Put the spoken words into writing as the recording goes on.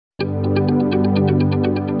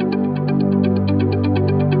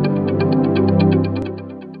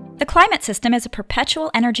The climate system is a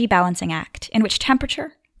perpetual energy balancing act in which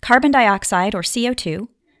temperature, carbon dioxide or CO2,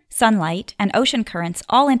 sunlight, and ocean currents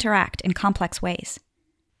all interact in complex ways.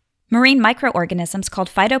 Marine microorganisms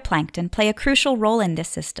called phytoplankton play a crucial role in this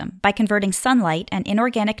system by converting sunlight and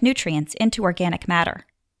inorganic nutrients into organic matter.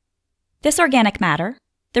 This organic matter,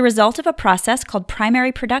 the result of a process called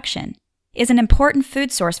primary production, is an important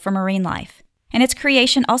food source for marine life, and its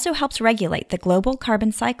creation also helps regulate the global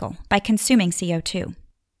carbon cycle by consuming CO2.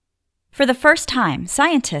 For the first time,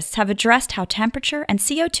 scientists have addressed how temperature and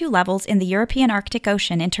CO2 levels in the European Arctic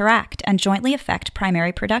Ocean interact and jointly affect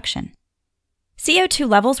primary production. CO2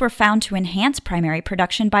 levels were found to enhance primary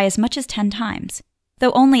production by as much as 10 times,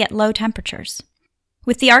 though only at low temperatures.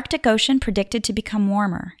 With the Arctic Ocean predicted to become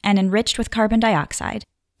warmer and enriched with carbon dioxide,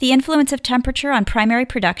 the influence of temperature on primary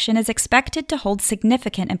production is expected to hold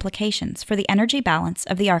significant implications for the energy balance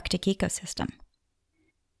of the Arctic ecosystem.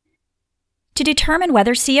 To determine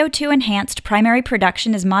whether CO2-enhanced primary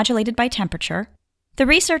production is modulated by temperature, the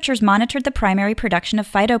researchers monitored the primary production of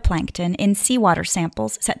phytoplankton in seawater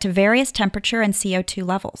samples set to various temperature and CO2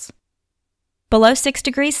 levels. Below 6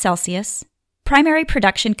 degrees Celsius, primary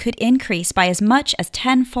production could increase by as much as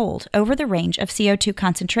 10-fold over the range of CO2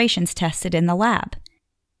 concentrations tested in the lab.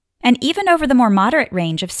 And even over the more moderate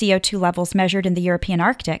range of CO2 levels measured in the European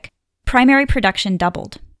Arctic, primary production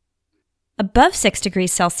doubled. Above 6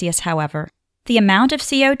 degrees Celsius, however, the amount of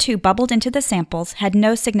CO2 bubbled into the samples had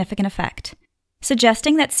no significant effect,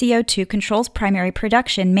 suggesting that CO2 controls primary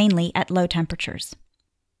production mainly at low temperatures.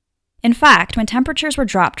 In fact, when temperatures were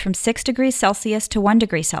dropped from 6 degrees Celsius to 1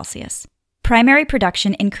 degree Celsius, primary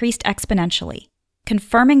production increased exponentially,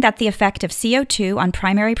 confirming that the effect of CO2 on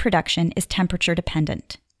primary production is temperature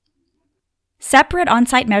dependent. Separate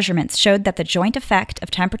on-site measurements showed that the joint effect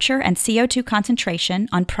of temperature and CO2 concentration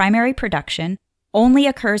on primary production only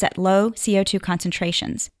occurs at low CO2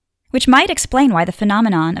 concentrations, which might explain why the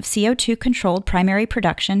phenomenon of CO2-controlled primary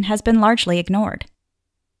production has been largely ignored.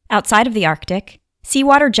 Outside of the Arctic,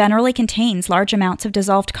 seawater generally contains large amounts of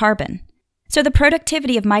dissolved carbon, so the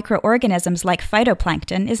productivity of microorganisms like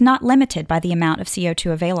phytoplankton is not limited by the amount of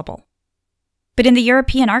CO2 available. But in the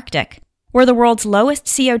European Arctic, where the world's lowest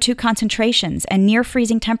CO2 concentrations and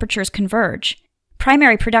near-freezing temperatures converge,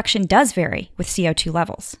 primary production does vary with CO2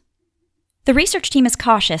 levels. The research team is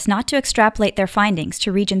cautious not to extrapolate their findings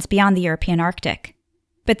to regions beyond the European Arctic,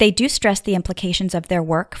 but they do stress the implications of their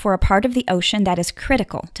work for a part of the ocean that is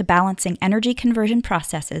critical to balancing energy conversion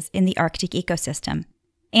processes in the Arctic ecosystem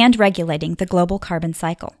and regulating the global carbon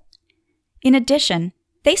cycle. In addition,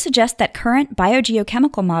 they suggest that current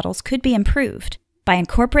biogeochemical models could be improved by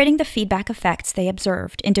incorporating the feedback effects they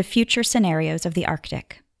observed into future scenarios of the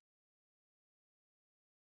Arctic.